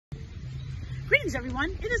Greetings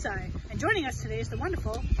everyone, it is I, and joining us today is the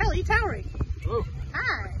wonderful Kelly Towry. Hello.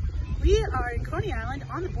 Hi. We are in Coney Island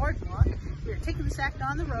on the boardwalk. We are taking this act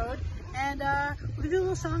on the road, and we're going to do a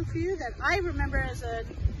little song for you that I remember as a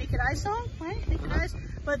Naked Eyes song, right? Naked Eyes,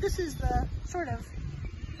 but this is the sort of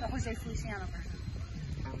the José Feliciano version.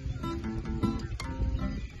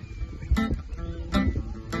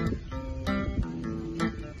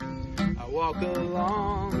 Walk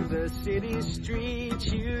along the city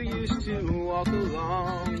streets you used to walk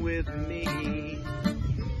along with me,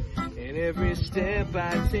 and every step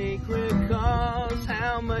I take recalls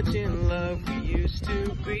how much in love we used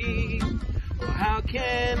to be. Oh, how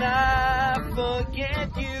can I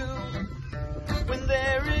forget you when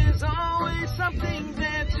there is always something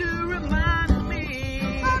there to remind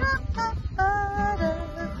me?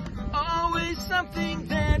 Always something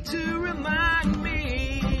there to remind me.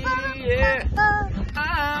 Yeah,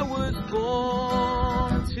 I was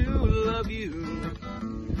born to love you,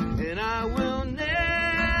 and I will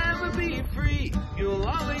never be free. You'll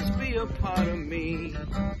always be a part of me.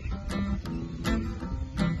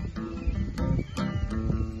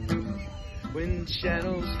 When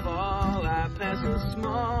shadows fall, I pass a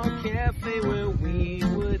small cafe where we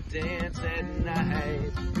would dance at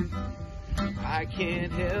night. I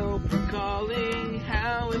can't help recalling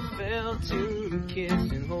how it felt to kiss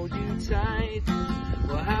and hold you tight.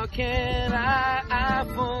 Well, how can I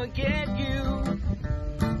forget you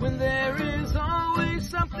when there is always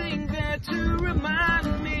something there to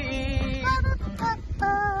remind me?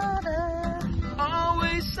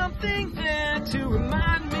 Always something there to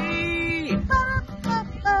remind me.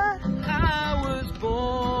 I was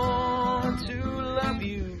born to love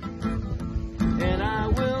you, and I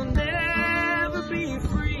will never be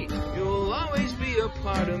free. You'll always be a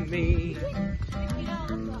part of me.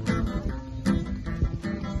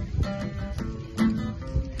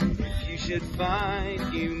 If you should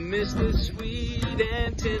find you miss the sweet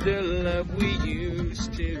and tender love we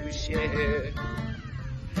used to share,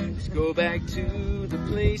 just go back to the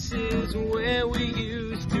places where we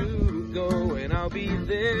used to go, and I'll be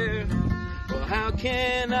there. Well, how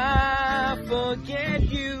can I forget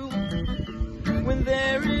you when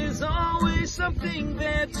there is always something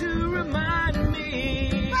there to remind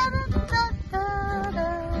me?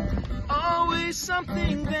 Always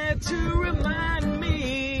something there to remind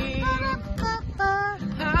me.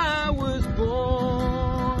 I was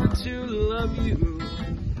born to love you,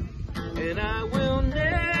 and I will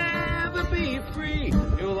never be free.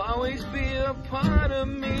 You'll always be a part of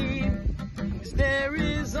me. 'Cause there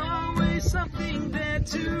is always something there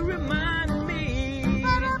to remind me.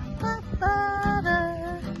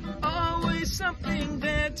 Always something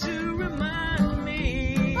there to remind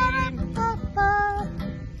me.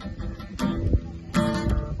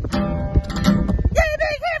 Yay,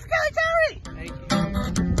 big hand for Kelly Towry! Thank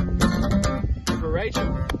you. For Rachel.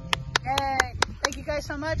 Yay! Thank you guys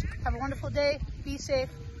so much. Have a wonderful day. Be safe.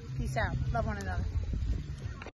 Peace out. Love one another.